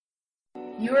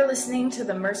You are listening to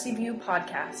the Mercy View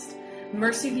podcast.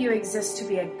 Mercy View exists to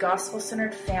be a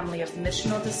gospel-centered family of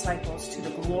missional disciples to the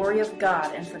glory of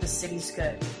God and for the city's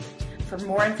good. For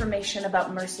more information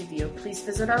about Mercy View, please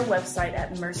visit our website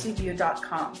at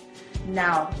mercyview.com.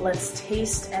 Now, let's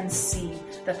taste and see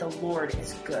that the Lord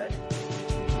is good.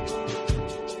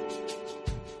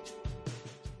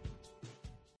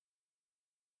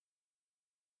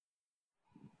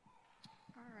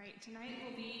 All right, tonight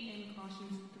we'll be in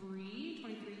Colossians 3,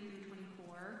 23 through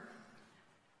 24.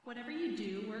 Whatever you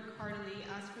do, work heartily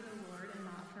as for the Lord and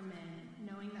not for men,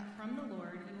 knowing that from the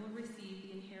Lord you will receive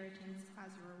the inheritance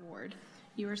as a reward.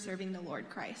 You are serving the Lord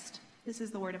Christ. This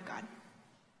is the word of God.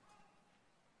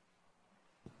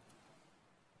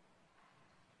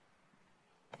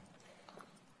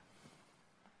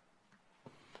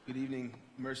 Good evening,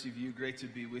 Mercy View. Great to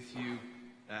be with you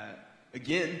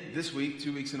again this week,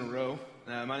 2 weeks in a row.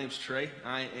 My name's Trey.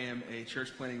 I am a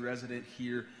church planting resident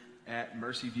here at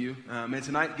Mercy View. And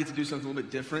tonight I get to do something a little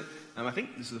bit different. I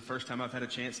think this is the first time I've had a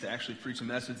chance to actually preach a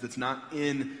message that's not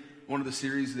in one of the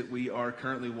series that we are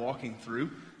currently walking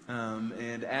through.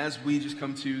 And as we just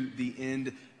come to the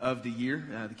end of the year,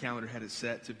 the calendar had it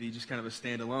set to be just kind of a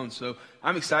standalone. So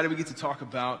I'm excited we get to talk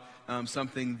about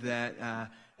something that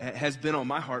has been on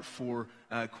my heart for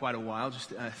quite a while, just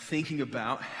thinking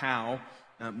about how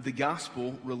the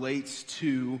gospel relates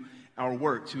to our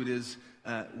work,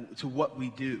 to what we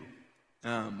do.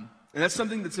 And that's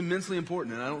something that's immensely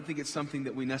important, and I don't think it's something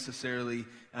that we necessarily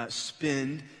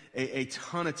spend a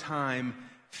ton of time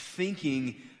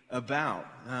thinking about.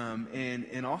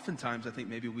 And oftentimes I think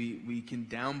maybe we can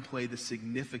downplay the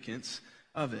significance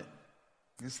of it.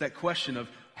 It's that question of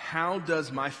how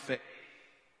does my faith,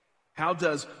 how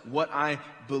does what I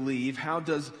believe, how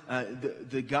does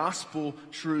the gospel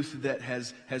truth that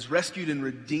has rescued and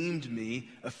redeemed me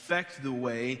affect the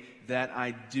way that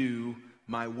I do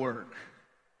my work?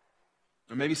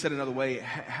 Or maybe said another way,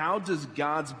 how does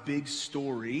God's big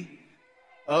story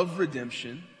of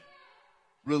redemption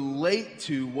relate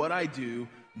to what I do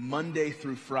Monday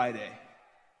through Friday?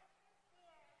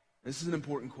 This is an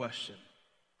important question.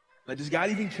 Like, does God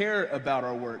even care about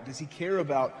our work? Does he care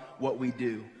about what we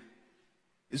do?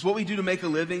 Is what we do to make a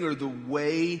living, or the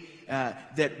way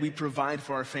that we provide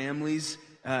for our families,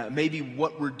 maybe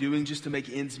what we're doing just to make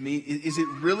ends meet, is it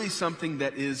really something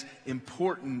that is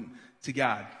important to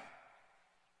God?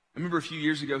 I remember a few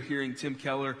years ago hearing Tim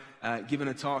Keller giving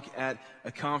a talk at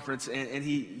a conference, and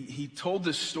he told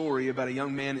this story about a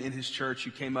young man in his church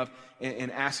who came up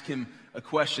and asked him a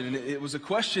question. And it was a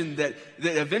question that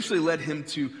eventually led him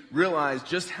to realize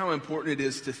just how important it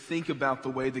is to think about the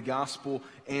way the gospel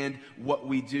and what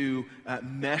we do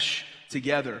mesh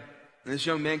together. And this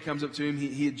young man comes up to him.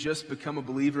 He had just become a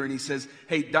believer, and he says,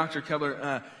 "Hey, Dr.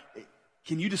 Keller,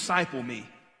 can you disciple me?"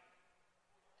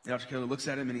 Dr. Keller looks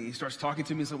at him and he starts talking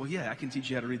to me. He's like, "Well, yeah, I can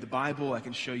teach you how to read the Bible. I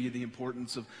can show you the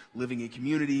importance of living in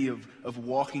community, of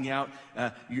walking out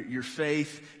your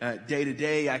faith day to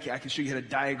day. I can show you how to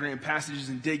diagram passages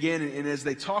and dig in." And as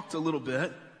they talked a little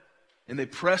bit and they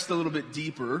pressed a little bit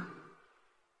deeper,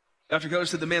 Dr. Keller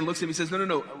said, the man looks at him and says,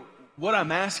 No. What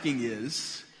I'm asking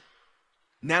is,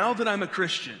 now that I'm a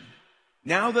Christian,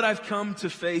 now that I've come to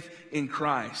faith in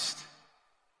Christ,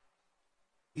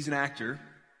 he's an actor,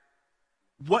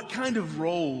 what kind of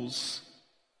roles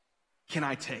can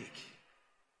I take?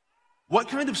 What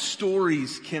kind of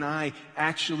stories can I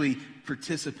actually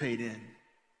participate in?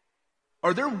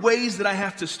 Are there ways that I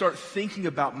have to start thinking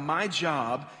about my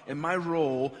job and my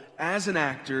role as an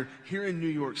actor here in New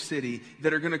York City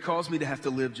that are going to cause me to have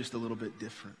to live just a little bit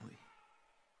differently?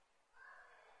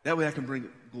 That way I can bring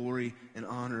glory and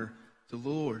honor to the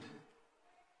Lord.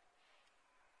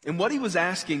 And what he was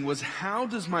asking was, how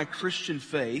does my Christian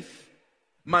faith,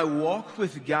 my walk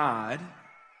with God,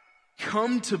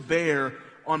 come to bear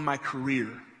on my career?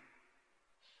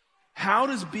 How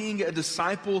does being a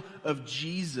disciple of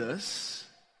Jesus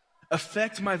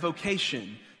affect my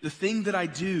vocation, the thing that I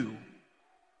do?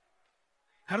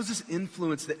 How does this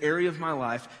influence the area of my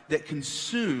life that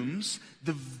consumes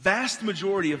the vast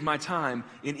majority of my time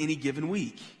in any given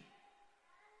week?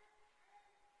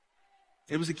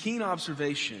 It was a keen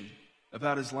observation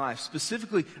about his life,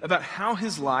 specifically about how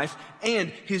his life and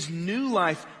his new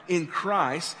life in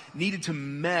Christ needed to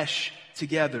mesh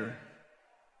together.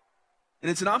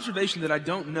 And it's an observation that I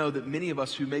don't know that many of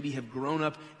us who maybe have grown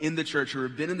up in the church or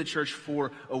have been in the church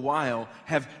for a while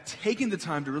have taken the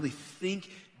time to really think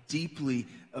deeply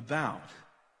about.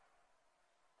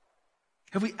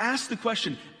 Have we asked the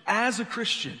question, as a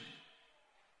Christian,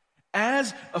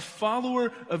 as a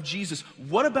follower of Jesus,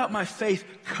 what about my faith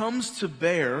comes to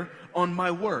bear on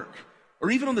my work,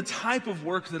 or even on the type of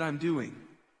work that I'm doing?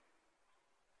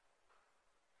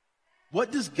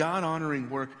 What does God-honoring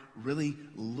work really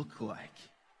look like?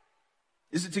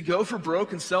 Is it to go for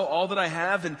broke and sell all that I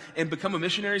have and become a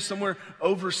missionary somewhere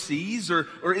overseas?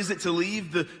 Or is it to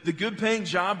leave the good-paying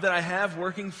job that I have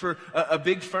working for a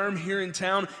big firm here in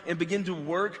town and begin to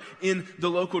work in the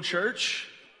local church?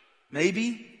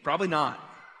 Maybe, probably not.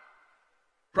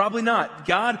 Probably not.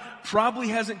 God probably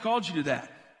hasn't called you to that.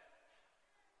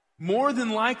 More than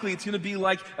likely, it's going to be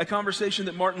like a conversation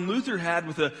that Martin Luther had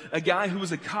with a guy who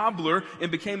was a cobbler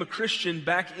and became a Christian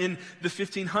back in the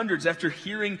 1500s after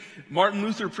hearing Martin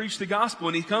Luther preach the gospel.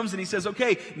 And he comes and he says,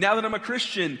 okay, now that I'm a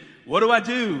Christian, what do I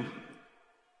do? And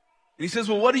he says,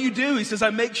 well, what do you do? He says, I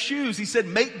make shoes. He said,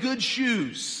 make good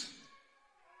shoes.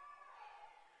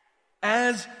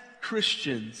 As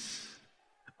Christians,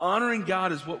 honoring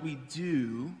God is what we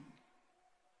do.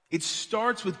 It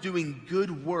starts with doing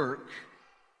good work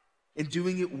and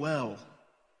doing it well.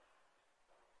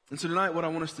 And so tonight what I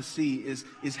want us to see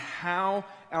is how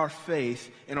our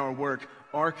faith and our work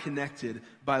are connected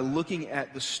by looking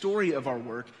at the story of our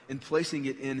work and placing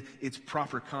it in its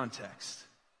proper context.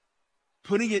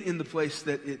 Putting it in the place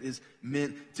that it is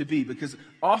meant to be. Because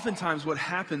oftentimes what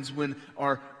happens when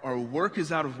our work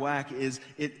is out of whack is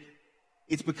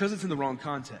it's because it's in the wrong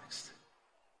context.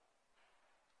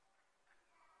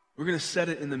 We're going to set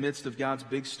it in the midst of God's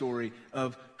big story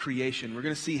of creation. We're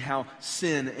going to see how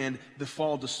sin and the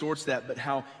fall distorts that, but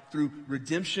how through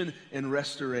redemption and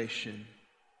restoration,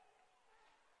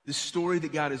 the story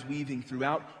that God is weaving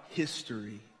throughout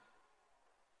history,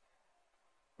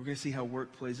 we're going to see how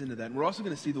work plays into that. And we're also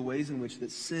going to see the ways in which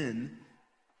that sin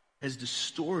has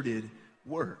distorted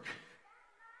work.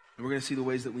 And we're going to see the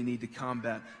ways that we need to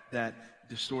combat that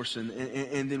distortion.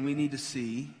 And then we need to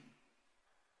see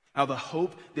how the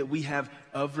hope that we have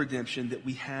of redemption, that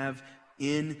we have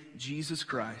in Jesus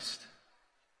Christ,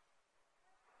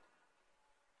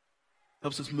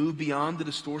 helps us move beyond the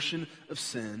distortion of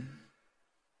sin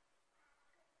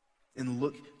and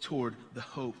look toward the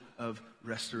hope of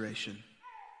restoration.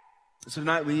 So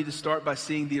tonight we need to start by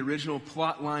seeing the original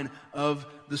plot line of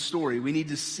the story. We need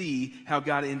to see how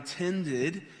God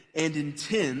intended and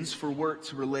intends for work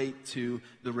to relate to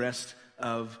the rest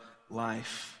of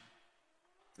life.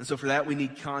 And so for that, we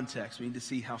need context. We need to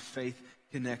see how faith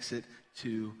connects it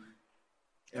to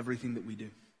everything that we do.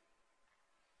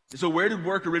 And so where did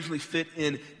work originally fit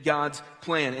in God's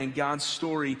plan and God's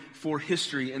story for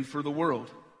history and for the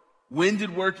world? When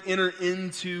did work enter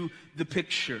into the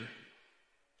picture?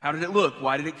 How did it look?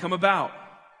 Why did it come about?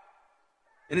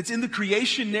 And it's in the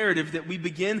creation narrative that we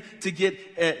begin to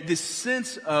get this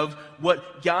sense of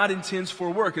what God intends for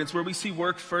work. And it's where we see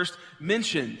work first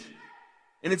mentioned.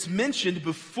 And it's mentioned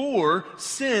before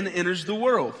sin enters the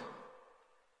world.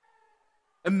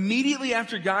 Immediately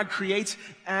after God creates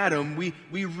Adam,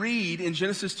 we read in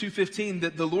Genesis 2:15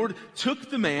 that the Lord took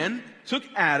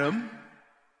Adam,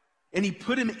 and he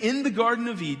put him in the Garden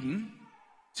of Eden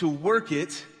to work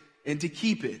it and to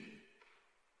keep it.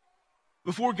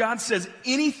 Before God says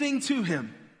anything to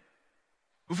him,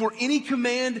 before any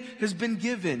command has been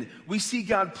given, we see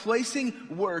God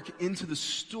placing work into the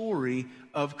story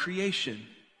of creation.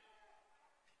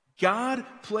 God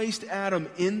placed Adam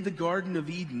in the Garden of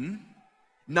Eden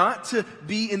not to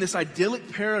be in this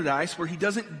idyllic paradise where he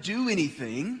doesn't do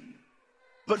anything,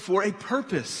 but for a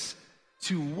purpose,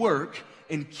 to work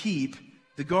and keep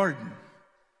the garden.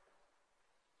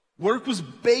 Work was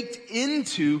baked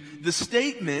into the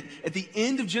statement at the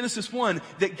end of Genesis 1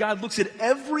 that God looks at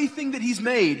everything that he's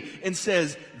made and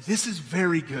says, this is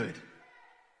very good.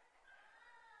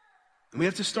 And we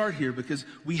have to start here because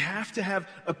we have to have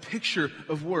a picture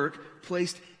of work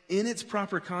placed in its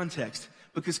proper context,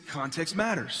 because context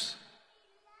matters.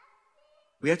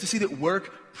 We have to see that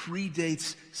work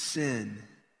predates sin.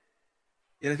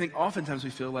 And I think oftentimes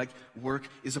we feel like work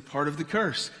is a part of the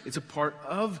curse. It's a part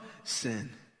of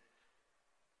sin.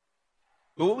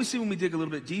 But what we see when we dig a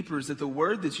little bit deeper is that the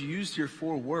word that's used here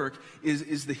for work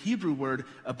is the Hebrew word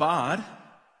abad,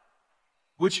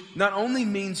 which not only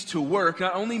means to work,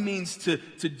 not only means to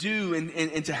do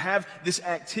and to have this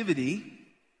activity,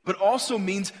 but also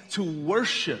means to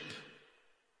worship.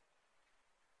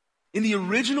 In the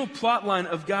original plot line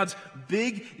of God's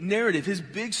big narrative, his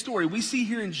big story, we see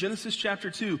here in Genesis chapter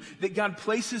 2 that God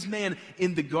places man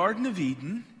in the Garden of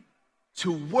Eden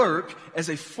to work as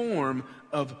a form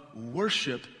of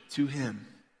worship to him.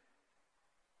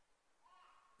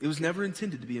 It was never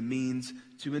intended to be a means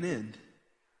to an end.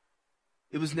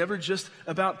 It was never just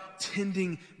about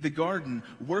tending the garden.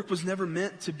 Work was never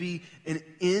meant to be an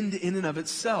end in and of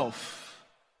itself.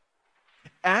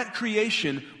 At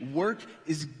creation, work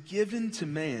is given to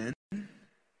man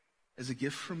as a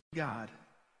gift from God.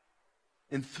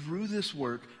 And through this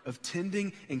work of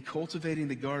tending and cultivating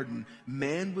the garden,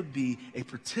 man would be a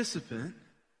participant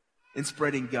in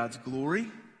spreading God's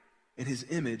glory and his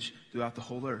image throughout the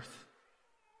whole earth.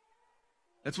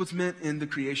 That's what's meant in the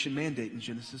creation mandate in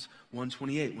Genesis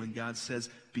 1:28, when God says,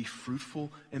 "Be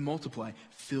fruitful and multiply,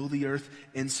 fill the earth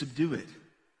and subdue it."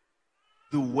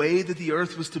 The way that the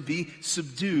earth was to be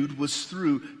subdued was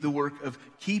through the work of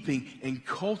keeping and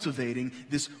cultivating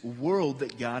this world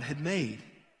that God had made.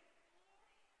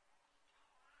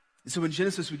 And so in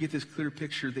Genesis, we get this clear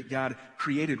picture that God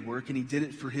created work, and he did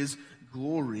it for his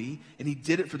glory, and he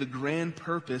did it for the grand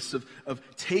purpose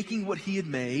of taking what he had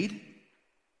made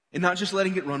and not just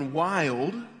letting it run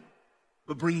wild,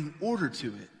 but bringing order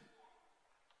to it.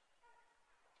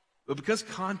 But because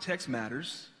context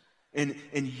matters, and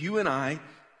you and I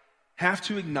have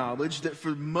to acknowledge that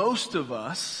for most of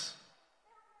us,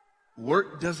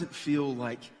 work doesn't feel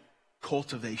like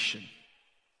cultivation.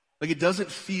 Like, it doesn't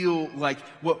feel like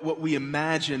what we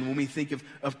imagine when we think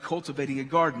of cultivating a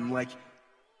garden. Like,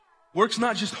 work's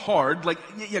not just hard. Like,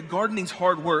 yeah, gardening's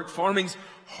hard work, farming's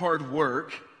hard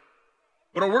work.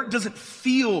 But our work doesn't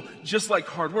feel just like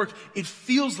hard work. It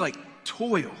feels like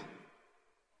toil.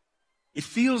 It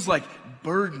feels like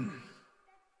burden.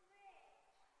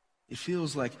 It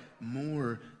feels like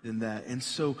more than that. And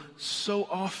so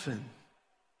often,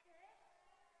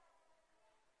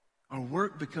 our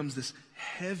work becomes this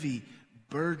heavy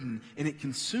burden, and it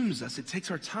consumes us. It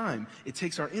takes our time. It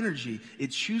takes our energy. It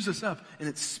chews us up, and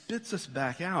it spits us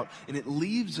back out. And it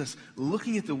leaves us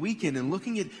looking at the weekend and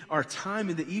looking at our time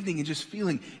in the evening and just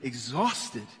feeling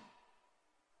exhausted.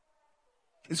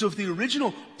 And so if the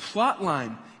original plot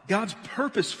line, God's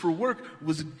purpose for work,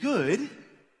 was good,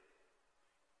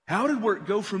 how did work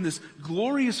go from this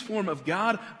glorious form of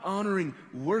God-honoring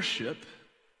worship to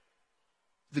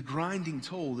the grinding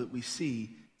toll that we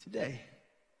see today?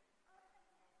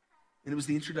 And it was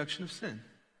the introduction of sin.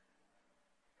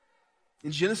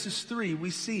 In Genesis 3,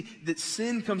 we see that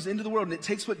sin comes into the world, and it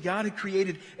takes what God had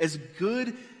created as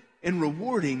good and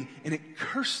rewarding, and it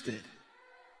cursed it.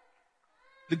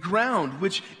 The ground,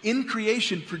 which in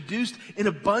creation produced in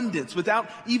abundance without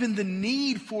even the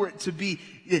need for it to be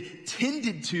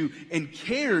tended to and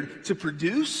cared to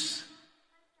produce.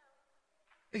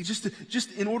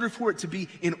 Just in order for it to be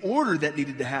in order, that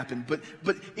needed to happen. But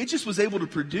it just was able to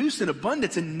produce in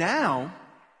abundance, and now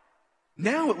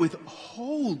it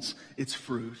withholds its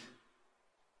fruit.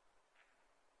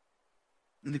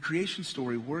 In the creation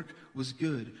story, work was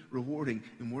good, rewarding,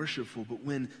 and worshipful. But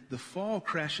when the fall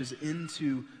crashes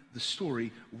into the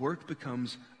story, work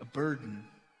becomes a burden.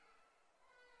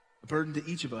 A burden to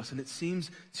each of us, and it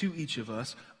seems to each of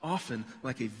us often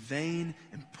like a vain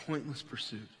and pointless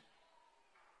pursuit.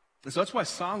 And so that's why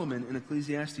Solomon in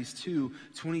Ecclesiastes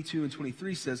 2:22 and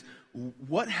 23 says,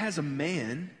 "What has a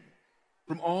man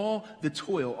from all the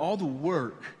toil, all the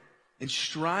work and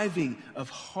striving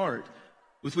of heart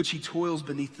with which he toils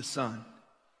beneath the sun?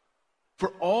 For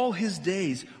all his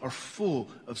days are full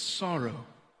of sorrow,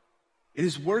 and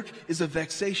his work is a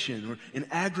vexation or an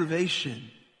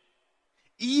aggravation.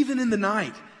 Even in the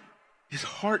night, his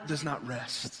heart does not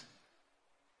rest."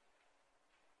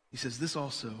 He says, "This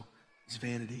also is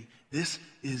vanity. This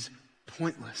is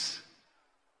pointless."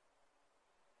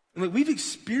 And like, we've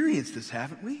experienced this,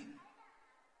 haven't we?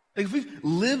 Like, if we've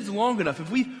lived long enough,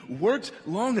 if we've worked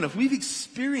long enough, we've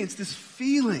experienced this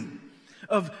feeling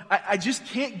of, I just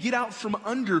can't get out from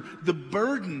under the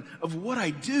burden of what I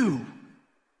do.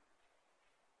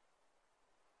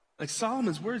 Like,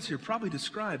 Solomon's words here probably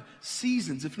describe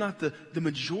seasons, if not the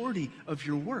majority of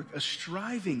your work, a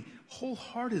striving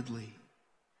wholeheartedly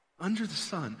under the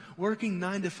sun, working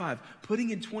 9 to 5, putting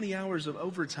in 20 hours of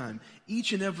overtime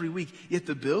each and every week, yet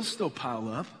the bills still pile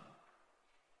up.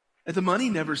 And the money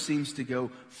never seems to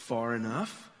go far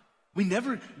enough. We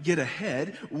never get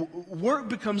ahead. Work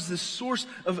becomes this source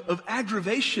of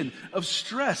aggravation, of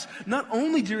stress, not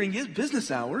only during business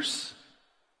hours.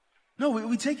 No,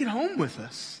 we take it home with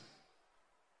us.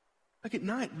 Like, at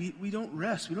night, we don't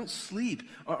rest, we don't sleep.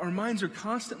 Our minds are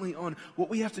constantly on what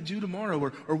we have to do tomorrow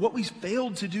or what we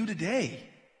failed to do today.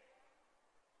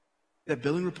 That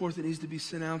billing report that needs to be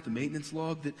sent out, the maintenance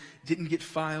log that didn't get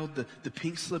filed, the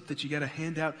pink slip that you got to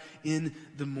hand out in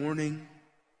the morning.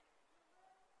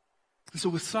 And so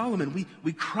with Solomon,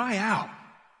 we cry out,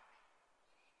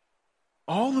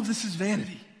 all of this is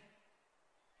vanity.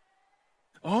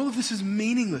 All of this is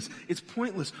meaningless. It's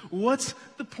pointless. What's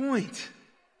the point?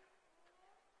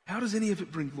 How does any of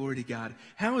it bring glory to God?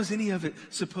 How is any of it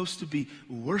supposed to be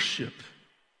worship?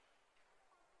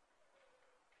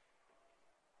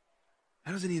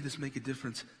 How does any of this make a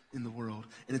difference in the world?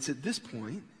 And it's at this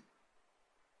point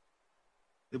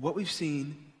that what we've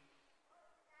seen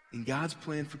in God's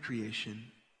plan for creation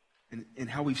and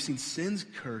how we've seen sin's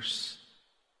curse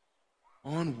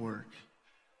on work,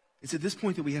 it's at this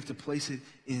point that we have to place it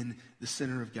in the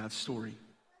center of God's story.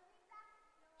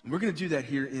 And we're going to do that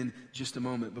here in just a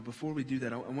moment. But before we do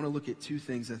that, I want to look at two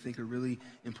things I think are really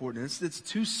important. It's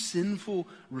two sinful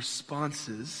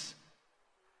responses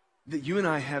that you and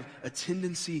I have a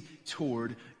tendency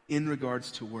toward in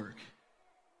regards to work.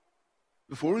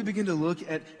 Before we begin to look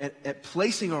at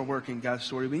placing our work in God's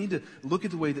story, we need to look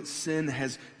at the way that sin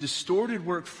has distorted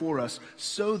work for us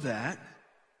so that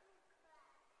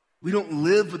we don't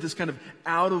live with this kind of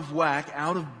out of whack,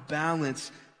 out of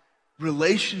balance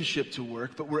relationship to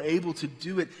work, but we're able to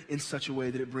do it in such a way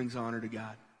that it brings honor to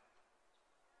God.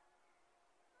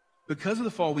 Because of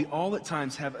the fall, we all at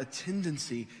times have a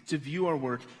tendency to view our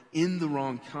work in the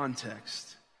wrong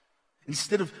context.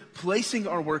 Instead of placing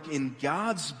our work in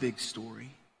God's big story,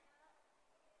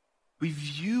 we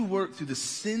view work through the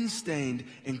sin-stained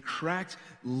and cracked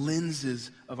lenses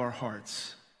of our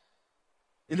hearts.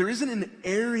 And there isn't an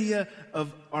area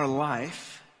of our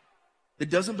life that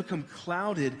doesn't become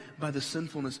clouded by the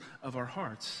sinfulness of our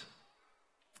hearts.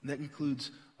 And that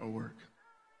includes our work.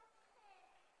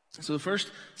 So the first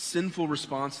sinful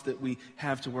response that we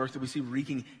have to work, that we see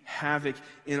wreaking havoc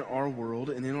in our world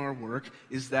and in our work,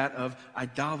 is that of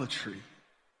idolatry.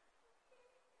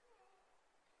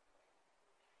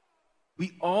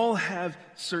 We all have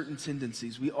certain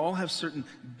tendencies. We all have certain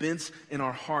bents in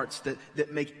our hearts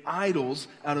that make idols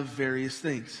out of various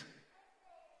things.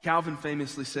 Calvin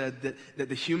famously said that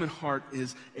the human heart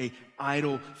is an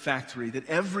idol factory, that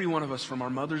every one of us from our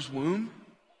mother's womb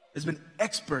has been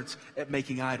experts at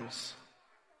making idols.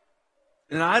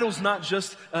 And an idol's not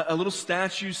just a little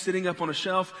statue sitting up on a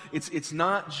shelf. It's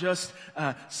not just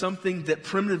something that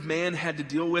primitive man had to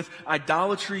deal with.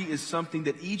 Idolatry is something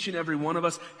that each and every one of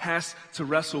us has to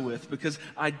wrestle with, because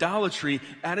idolatry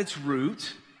at its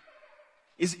root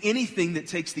is anything that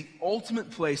takes the ultimate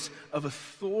place of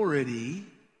authority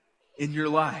in your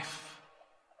life.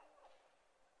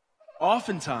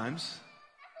 Oftentimes,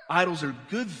 idols are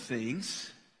good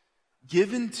things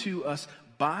given to us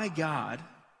by God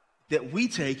that we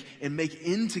take and make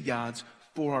into gods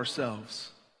for ourselves.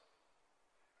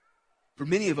 For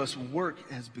many of us,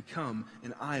 work has become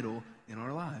an idol in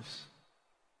our lives,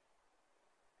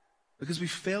 because we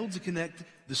failed to connect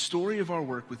the story of our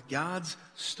work with God's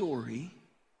story.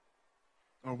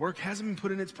 Our work hasn't been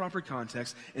put in its proper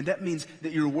context, and that means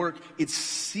that your work, it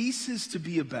ceases to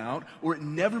be about, or it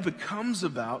never becomes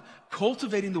about,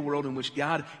 cultivating the world in which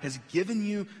God has given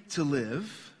you to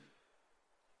live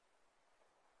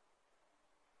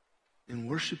and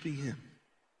worshiping Him,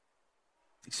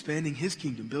 expanding His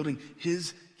kingdom, building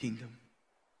His kingdom.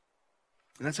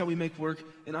 And that's how we make work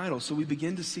an idol. So we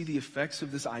begin to see the effects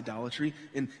of this idolatry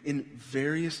in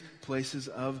various places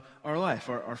of our life.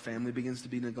 Our family begins to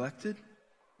be neglected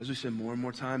as we spend more and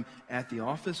more time at the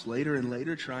office, later and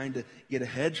later, trying to get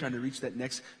ahead, trying to reach that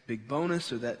next big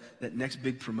bonus or that next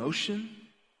big promotion.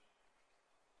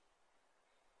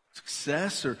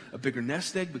 Success or a bigger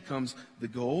nest egg becomes the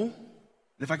goal.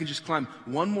 And if I can just climb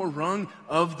one more rung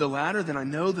of the ladder, then I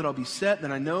know that I'll be set,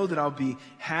 then I know that I'll be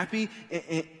happy.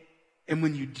 And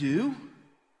when you do,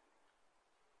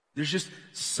 there's just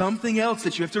something else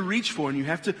that you have to reach for and you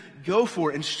have to go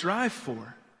for and strive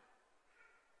for.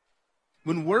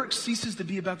 When work ceases to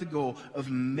be about the goal of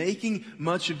making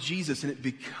much of Jesus and it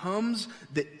becomes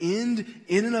the end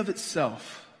in and of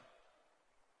itself,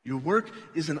 your work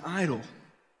is an idol.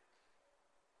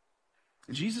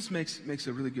 And Jesus makes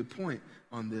a really good point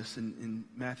on this in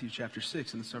Matthew chapter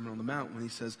 6 in the Sermon on the Mount, when he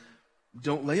says,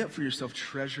 "Don't lay up for yourself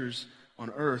treasures on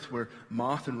earth where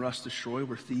moth and rust destroy,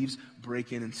 where thieves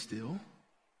break in and steal.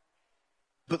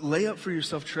 But lay up for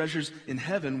yourself treasures in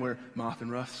heaven where moth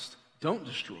and rust don't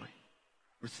destroy,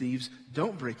 where thieves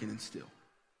don't break in and steal.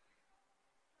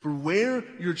 For where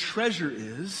your treasure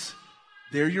is,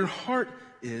 there your heart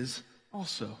is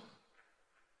also."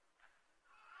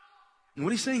 And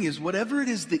what he's saying is, whatever it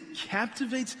is that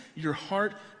captivates your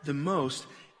heart the most,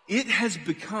 it has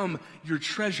become your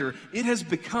treasure. It has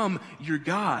become your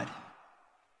God.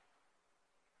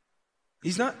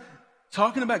 He's not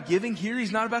talking about giving here.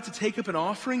 He's not about to take up an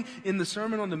offering in the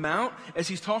Sermon on the Mount. As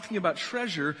he's talking about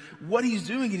treasure, what he's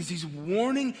doing is he's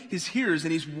warning his hearers,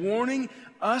 and he's warning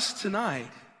us tonight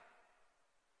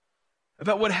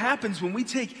about what happens when we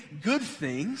take good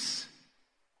things,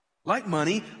 like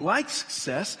money, like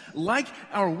success, like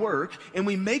our work, and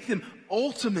we make them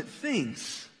ultimate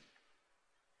things.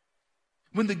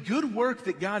 When the good work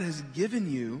that God has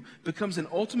given you becomes an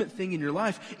ultimate thing in your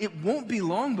life, it won't be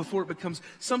long before it becomes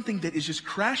something that is just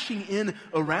crashing in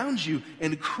around you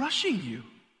and crushing you.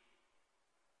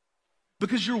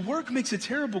 Because your work makes a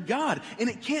terrible God, and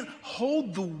it can't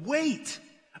hold the weight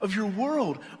of your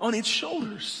world on its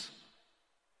shoulders.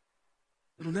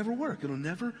 It'll never work. It'll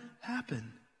never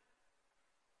happen.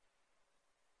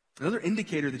 Another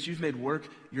indicator that you've made work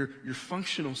your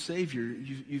functional Savior,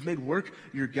 you've made work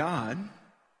your God,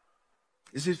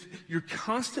 is if you're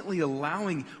constantly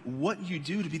allowing what you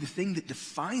do to be the thing that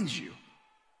defines you.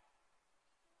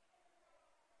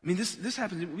 I mean, this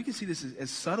happens, we can see this as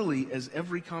subtly as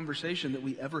every conversation that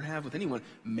we ever have with anyone.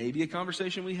 Maybe a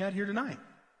conversation we had here tonight.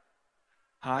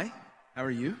 Hi, how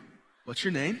are you? What's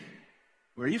your name?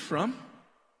 Where are you from?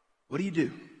 What do you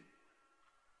do?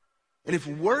 And if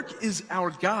work is our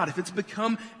God, if it's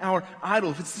become our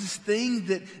idol, if it's this thing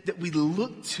that we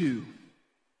look to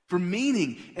for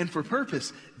meaning and for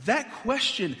purpose, that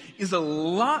question is a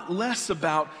lot less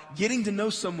about getting to know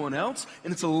someone else,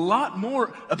 and it's a lot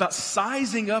more about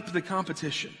sizing up the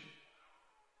competition.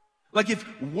 Like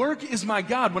if work is my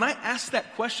God, when I ask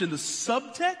that question, the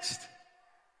subtext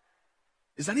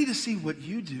is I need to see what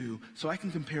you do so I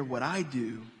can compare what I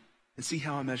do and see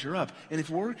how I measure up. And if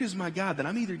work is my God, then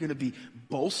I'm either going to be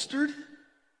bolstered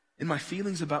in my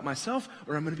feelings about myself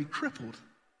or I'm going to be crippled.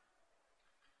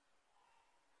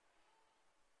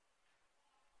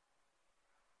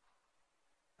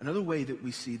 Another way that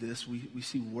we see this, we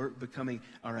see work becoming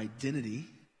our identity,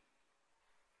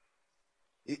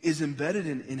 is embedded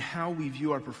in how we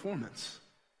view our performance.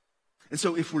 And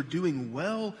so if we're doing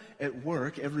well at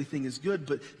work, everything is good.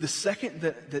 But the second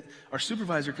that our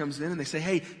supervisor comes in and they say,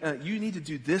 hey, you need to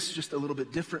do this just a little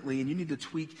bit differently and you need to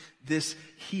tweak this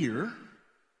here,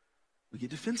 we get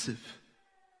defensive.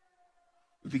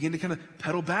 We begin to kind of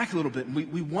pedal back a little bit and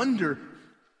we wonder,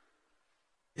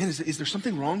 man, is there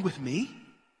something wrong with me?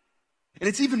 And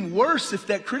it's even worse if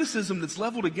that criticism that's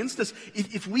leveled against us,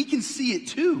 if we can see it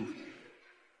too.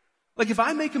 Like if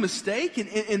I make a mistake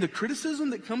and the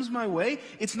criticism that comes my way,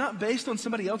 it's not based on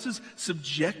somebody else's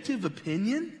subjective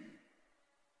opinion.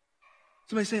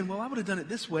 Somebody saying, well, I would have done it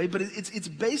this way, but it's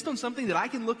based on something that I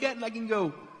can look at and I can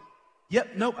go, yep,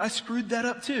 nope, I screwed that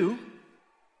up too.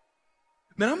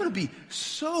 Man, I'm going to be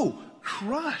so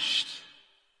crushed.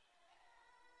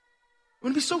 I'm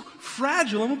going to be so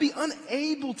fragile. I'm going to be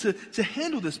unable to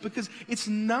handle this because it's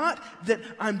not that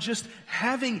I'm just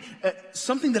having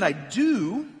something that I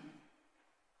do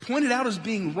pointed out as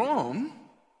being wrong.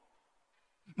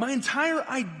 My entire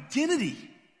identity,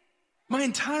 my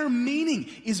entire meaning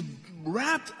is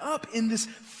wrapped up in this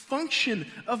function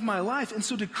of my life. And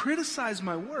so to criticize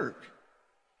my work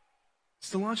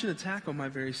is to launch an attack on my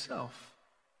very self.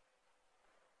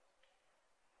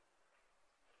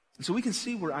 And so we can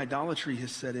see where idolatry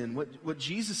has set in. What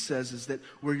Jesus says is that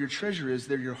where your treasure is,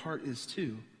 there your heart is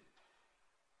too.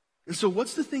 And so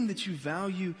what's the thing that you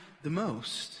value the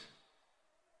most?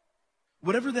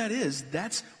 Whatever that is,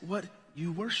 that's what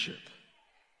you worship.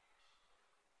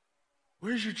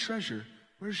 Where's your treasure?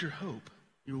 Where's your hope?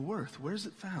 Your worth? Where's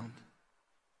it found?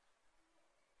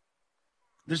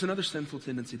 There's another sinful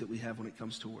tendency that we have when it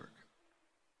comes to work.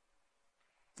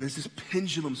 There's this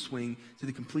pendulum swing to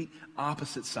the complete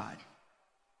opposite side.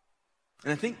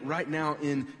 And I think right now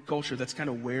in culture, that's kind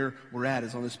of where we're at,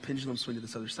 is on this pendulum swing to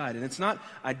this other side. And it's not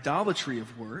idolatry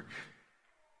of work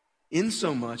in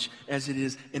so much as it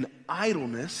is an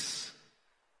idleness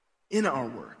in our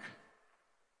work.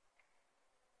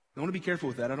 I want to be careful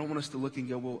with that. I don't want us to look and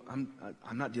go, well,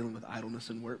 I'm not dealing with idleness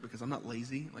in work because I'm not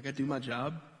lazy. Like I do my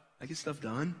job. I get stuff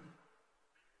done.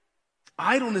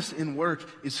 Idleness in work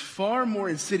is far more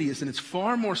insidious and it's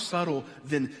far more subtle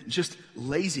than just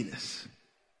laziness.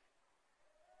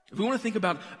 If we want to think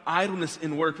about idleness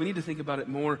in work, we need to think about it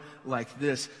more like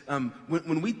this.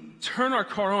 When we turn our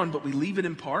car on but we leave it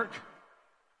in park,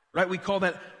 right, we call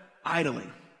that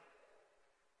idling.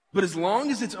 But as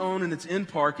long as it's on and it's in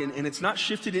park and it's not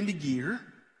shifted into gear,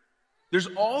 there's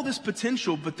all this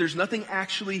potential, but there's nothing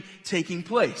actually taking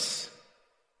place.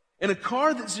 And a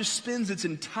car that just spends its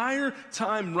entire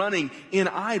time running in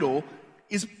idle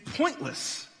is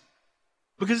pointless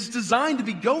because it's designed to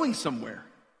be going somewhere.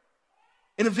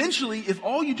 And eventually, if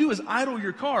all you do is idle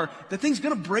your car, that thing's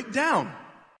going to break down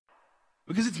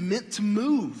because it's meant to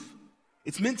move.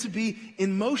 It's meant to be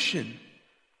in motion.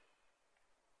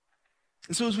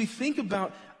 And so as we think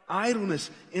about idleness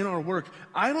in our work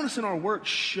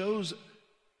shows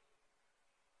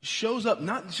up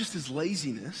not just as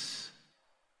laziness,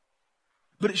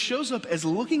 but it shows up as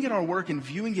looking at our work and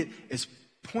viewing it as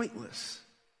pointless.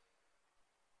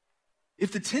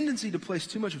 If the tendency to place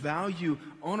too much value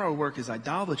on our work is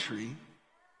idolatry,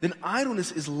 then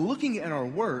idleness is looking at our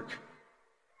work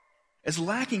as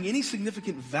lacking any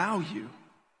significant value,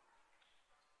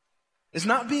 as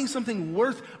not being something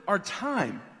worth our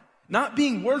time, not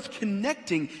being worth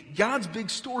connecting God's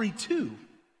big story to.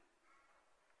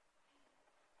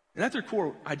 And at their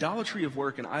core, idolatry of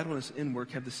work and idleness in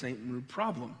work have the same root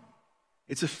problem.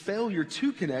 It's a failure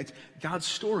to connect God's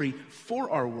story for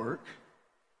our work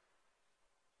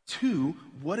to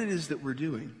what it is that we're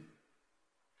doing.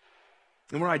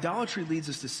 And where idolatry leads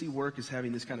us to see work as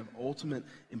having this kind of ultimate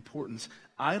importance,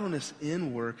 idleness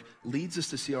in work leads us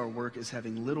to see our work as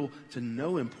having little to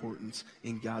no importance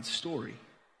in God's story.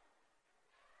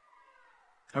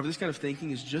 However, this kind of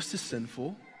thinking is just as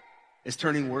sinful as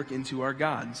turning work into our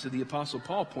God. And so the Apostle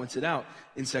Paul points it out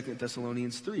in 2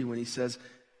 Thessalonians 3 when he says,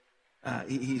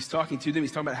 he's talking to them,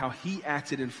 he's talking about how he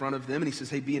acted in front of them, and he says,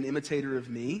 hey, be an imitator of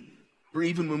me. For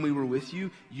even when we were with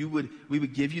you, we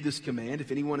would give you this command,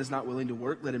 if anyone is not willing to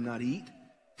work, let him not eat.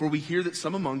 For we hear that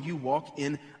some among you walk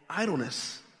in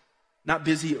idleness, not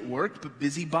busy at work, but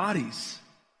busy bodies.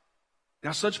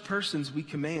 Now such persons we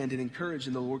command and encourage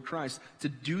in the Lord Christ to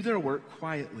do their work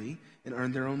quietly and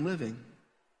earn their own living.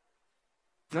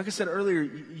 Like I said earlier,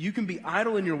 you can be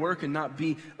idle in your work and not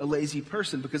be a lazy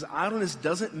person, because idleness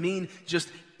doesn't mean just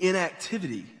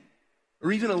inactivity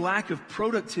or even a lack of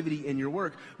productivity in your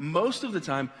work. Most of the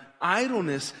time,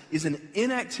 idleness is an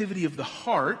inactivity of the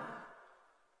heart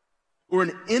or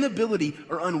an inability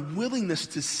or unwillingness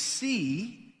to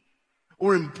see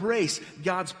or embrace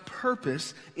God's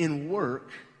purpose in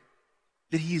work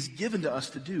that He has given to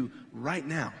us to do right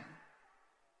now.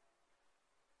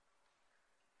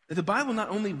 The Bible not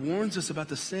only warns us about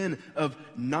the sin of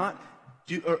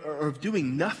of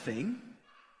doing nothing,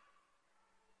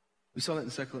 we saw that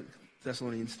in 2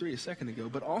 Thessalonians 3 a second ago,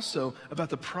 but also about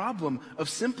the problem of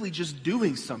simply just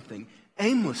doing something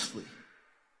aimlessly,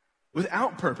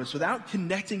 without purpose, without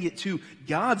connecting it to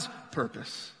God's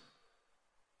purpose.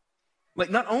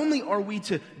 Like, not only are we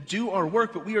to do our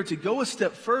work, but we are to go a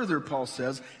step further, Paul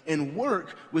says, and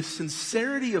work with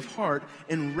sincerity of heart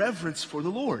and reverence for the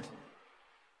Lord.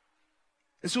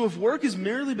 And so if work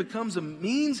merely becomes a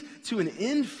means to an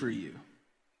end for you,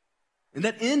 and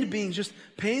that end being just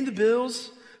paying the bills,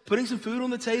 putting some food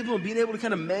on the table, and being able to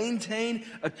kind of maintain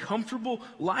a comfortable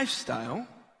lifestyle,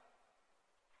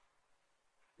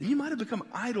 then you might have become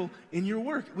idle in your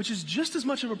work, which is just as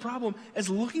much of a problem as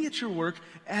looking at your work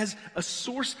as a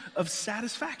source of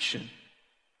satisfaction,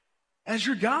 as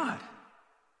your God.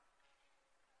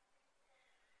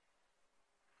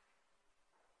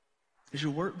 Does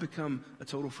your work become a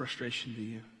total frustration to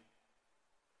you?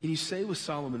 Can you say with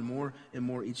Solomon more and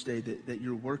more each day that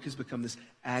your work has become this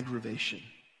aggravation?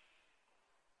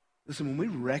 Listen, when we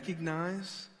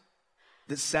recognize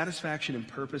that satisfaction and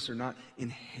purpose are not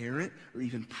inherent or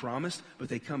even promised, but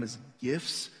they come as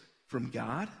gifts from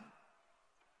God,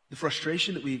 the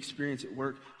frustration that we experience at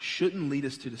work shouldn't lead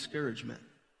us to discouragement.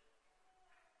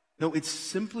 No, it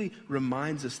simply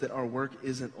reminds us that our work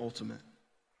isn't ultimate.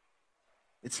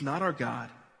 It's not our God.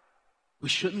 We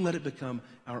shouldn't let it become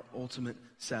our ultimate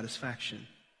satisfaction.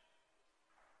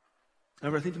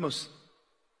 However, I think the most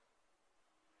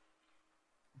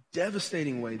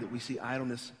devastating way that we see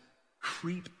idleness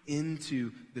creep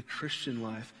into the Christian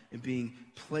life and being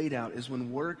played out is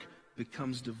when work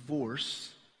becomes divorced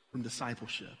from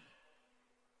discipleship.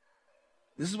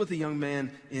 This is what the young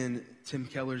man in Tim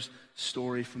Keller's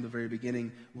story from the very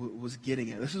beginning was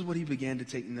getting at. This is what he began to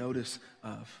take notice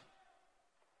of.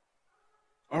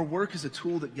 Our work is a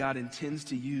tool that God intends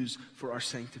to use for our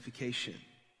sanctification.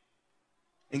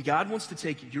 And God wants to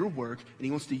take your work and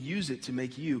He wants to use it to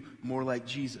make you more like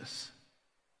Jesus.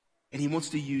 And He wants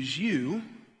to use you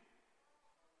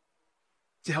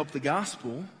to help the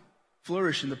gospel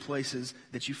flourish in the places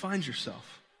that you find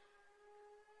yourself.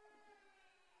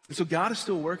 And so God is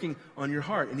still working on your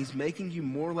heart, and He's making you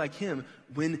more like Him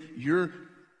if you're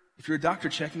a doctor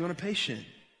checking on a patient,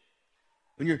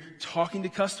 when you're talking to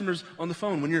customers on the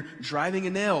phone, when you're driving a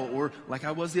nail, or like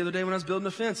I was the other day when I was building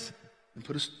a fence and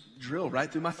put a drill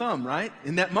right through my thumb, right?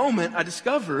 In that moment, I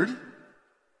discovered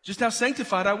just how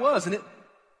sanctified I was, and it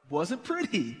wasn't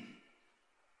pretty.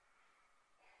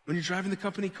 When you're driving the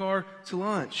company car to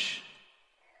lunch,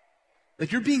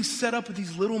 like you're being set up with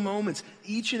these little moments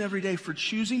each and every day for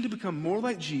choosing to become more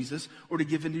like Jesus or to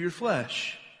give into your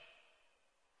flesh.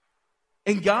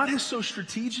 And God has so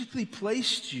strategically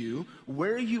placed you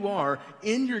where you are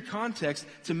in your context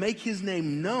to make His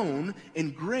name known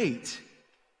and great.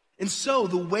 And so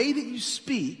the way that you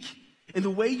speak And the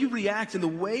way you react and the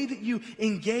way that you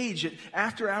engage at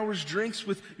after-hours drinks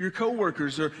with your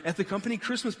coworkers or at the company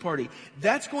Christmas party,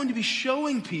 that's going to be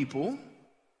showing people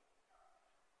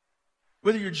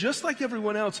whether you're just like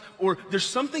everyone else or there's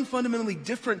something fundamentally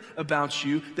different about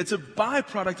you that's a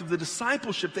byproduct of the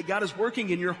discipleship that God is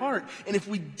working in your heart. And if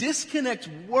we disconnect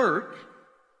work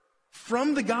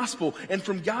from the gospel and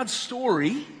from God's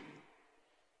story,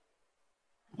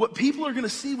 what people are going to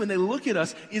see when they look at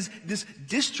us is this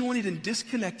disjointed and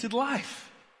disconnected life.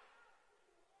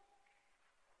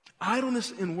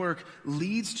 Idleness in work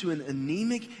leads to an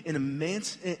anemic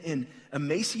and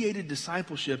emaciated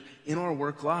discipleship in our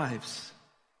work lives.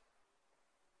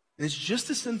 And it's just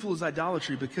as sinful as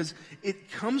idolatry because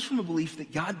it comes from a belief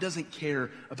that God doesn't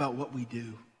care about what we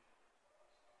do.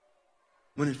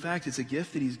 When in fact, it's a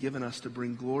gift that he's given us to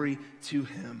bring glory to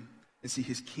him and see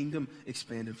his kingdom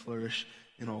expand and flourish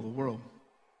in all the world.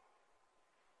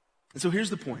 And so here's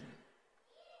the point.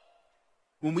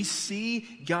 When we see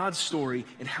God's story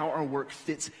and how our work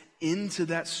fits into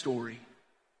that story,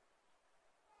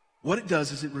 what it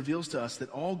does is it reveals to us that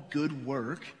all good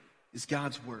work is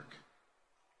God's work.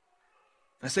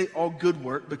 I say all good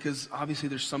work because obviously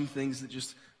there's some things that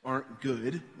just aren't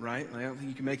good, right? I don't think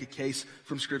you can make a case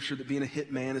from Scripture that being a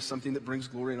hitman is something that brings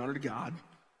glory and honor to God,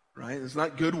 right? It's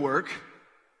not good work.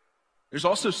 There's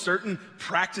also certain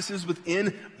practices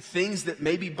within things that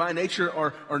maybe by nature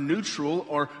are neutral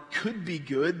or could be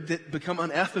good that become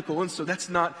unethical, and so that's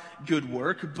not good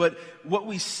work. But what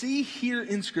we see here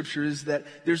in Scripture is that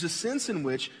there's a sense in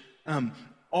which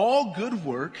all good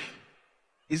work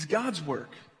is God's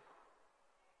work.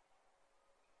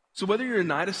 So whether you're a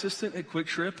night assistant at Quick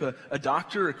Trip, a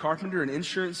doctor, a carpenter, an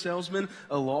insurance salesman,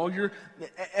 a lawyer,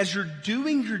 as you're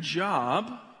doing your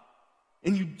job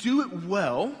and you do it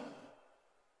well,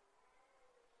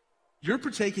 you're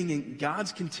partaking in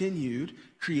God's continued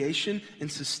creation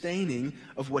and sustaining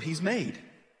of what he's made.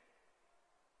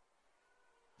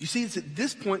 You see, it's at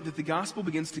this point that the gospel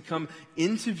begins to come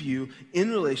into view in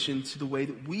relation to the way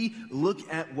that we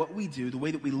look at what we do, the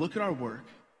way that we look at our work.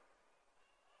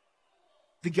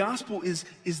 The gospel is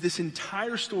this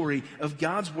entire story of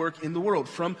God's work in the world,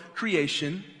 from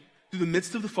creation through the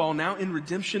midst of the fall, now in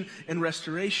redemption and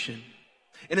restoration.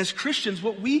 And as Christians,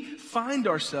 what we find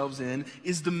ourselves in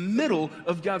is the middle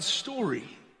of God's story.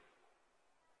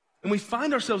 And we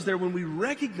find ourselves there when we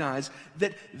recognize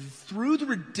that through the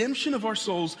redemption of our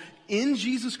souls in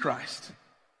Jesus Christ,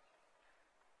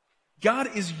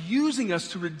 God is using us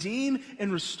to redeem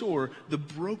and restore the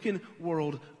broken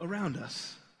world around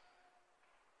us.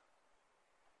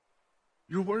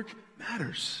 Your work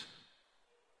matters.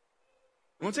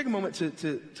 I want to take a moment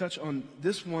to touch on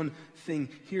this one thing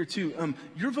here too.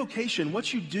 Your vocation,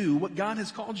 what you do, what God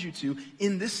has called you to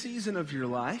in this season of your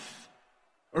life,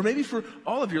 or maybe for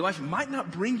all of your life, might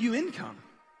not bring you income.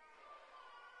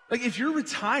 Like if you're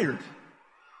retired,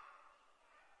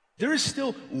 there is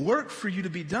still work for you to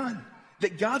be done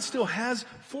that God still has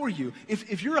for you.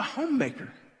 If you're a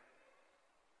homemaker,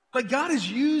 like God is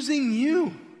using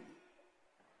you.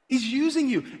 He's using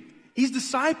you. He's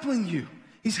discipling you.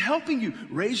 He's helping you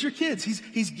raise your kids.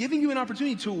 He's giving you an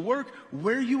opportunity to work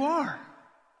where you are.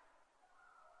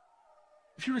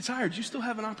 If you're retired, you still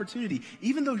have an opportunity.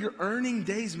 Even though your earning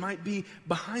days might be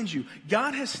behind you,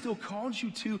 God has still called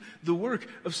you to the work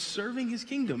of serving his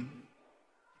kingdom.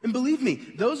 And believe me,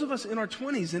 those of us in our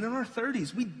 20s and in our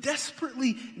 30s, we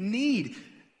desperately need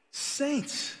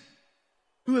saints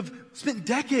who have spent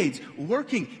decades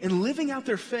working and living out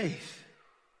their faith,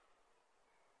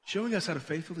 showing us how to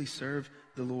faithfully serve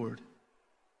the Lord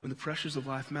when the pressures of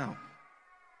life mount.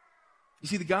 You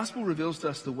see, the gospel reveals to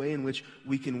us the way in which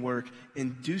we can work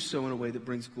and do so in a way that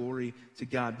brings glory to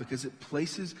God because it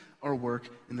places our work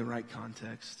in the right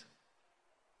context.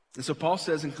 And so Paul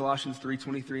says in Colossians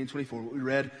 3:23 and 24, what we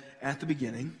read at the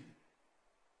beginning,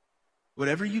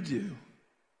 whatever you do,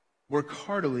 work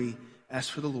heartily as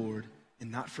for the Lord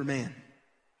and not for man,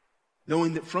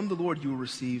 knowing that from the Lord you will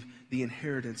receive the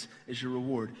inheritance as your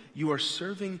reward. You are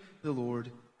serving the Lord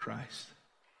Christ.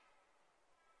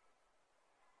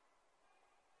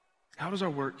 How does our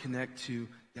work connect to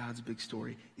God's big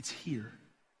story? It's here.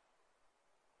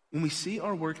 When we see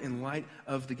our work in light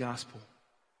of the gospel,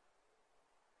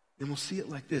 then we'll see it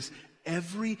like this.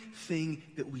 Everything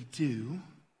that we do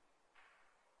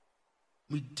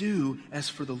as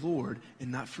for the Lord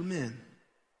and not for men.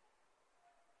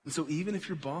 And so even if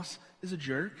your boss is a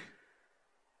jerk,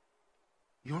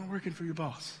 you aren't working for your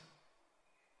boss.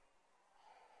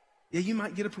 Yeah, you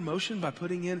might get a promotion by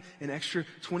putting in an extra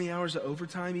 20 hours of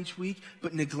overtime each week,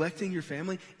 but neglecting your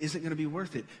family isn't going to be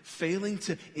worth it. Failing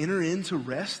to enter into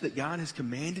rest that God has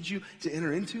commanded you to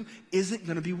enter into isn't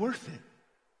going to be worth it.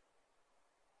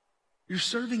 You're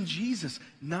serving Jesus,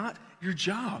 not your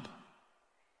job.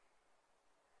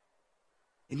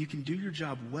 And you can do your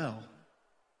job well.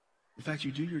 In fact,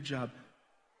 you do your job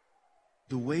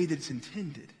the way that it's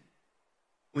intended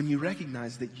when you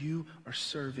recognize that you are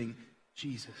serving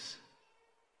Jesus.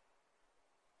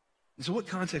 And so what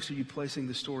context are you placing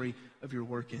the story of your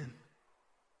work in?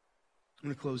 I'm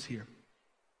going to close here.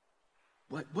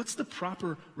 What's the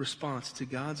proper response to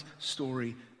God's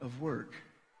story of work?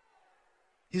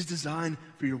 His design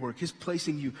for your work, His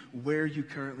placing you where you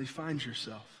currently find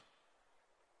yourself.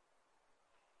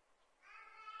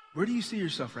 Where do you see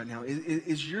yourself right now?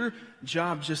 Is your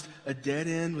job just a dead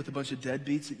end with a bunch of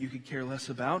deadbeats that you could care less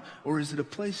about? Or is it a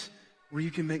place where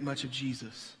you can make much of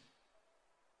Jesus?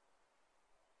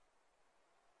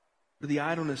 For the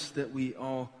idleness that we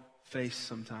all face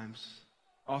sometimes.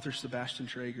 Author Sebastian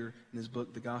Traeger, in his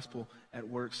book, The Gospel at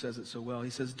Work, says it so well. He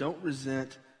says, don't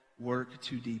resent work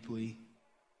too deeply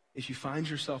if you find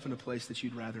yourself in a place that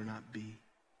you'd rather not be.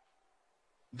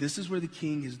 This is where the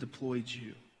King has deployed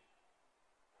you.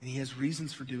 And He has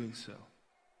reasons for doing so.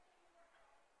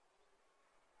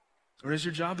 Or has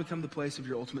your job become the place of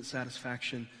your ultimate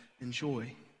satisfaction and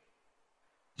joy?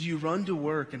 Do you run to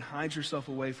work and hide yourself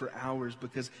away for hours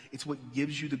because it's what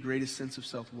gives you the greatest sense of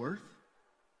self-worth?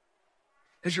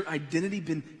 Has your identity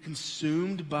been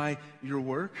consumed by your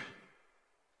work?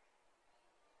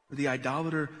 Or the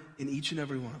idolater in each and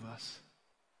every one of us?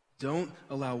 Don't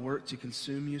allow work to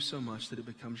consume you so much that it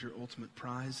becomes your ultimate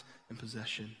prize and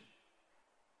possession.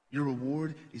 Your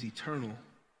reward is eternal,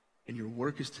 and your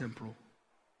work is temporal.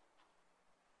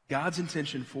 God's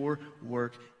intention for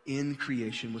work in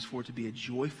creation was for it to be a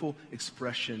joyful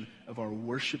expression of our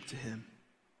worship to Him.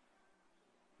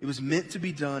 It was meant to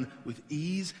be done with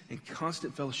ease and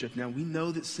constant fellowship. Now, we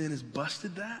know that sin has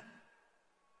busted that,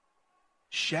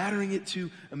 shattering it to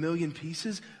a million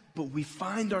pieces, but we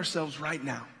find ourselves right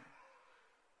now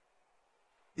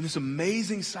in this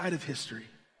amazing side of history,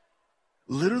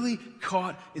 literally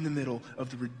caught in the middle of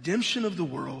the redemption of the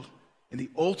world and the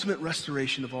ultimate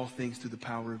restoration of all things through the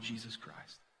power of Jesus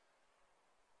Christ.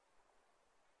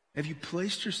 Have you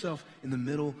placed yourself in the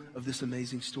middle of this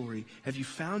amazing story? Have you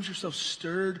found yourself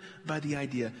stirred by the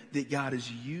idea that God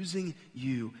is using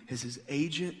you as His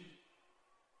agent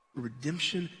for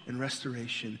redemption and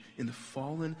restoration in the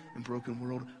fallen and broken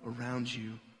world around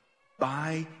you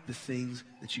by the things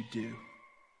that you do?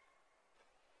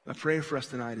 My prayer for us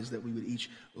tonight is that we would each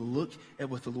look at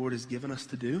what the Lord has given us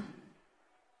to do,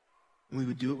 and we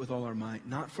would do it with all our might,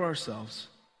 not for ourselves,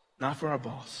 not for our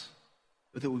boss,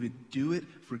 but that we would do it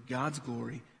for God's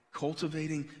glory,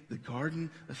 cultivating the garden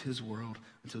of His world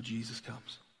until Jesus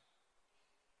comes.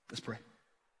 Let's pray.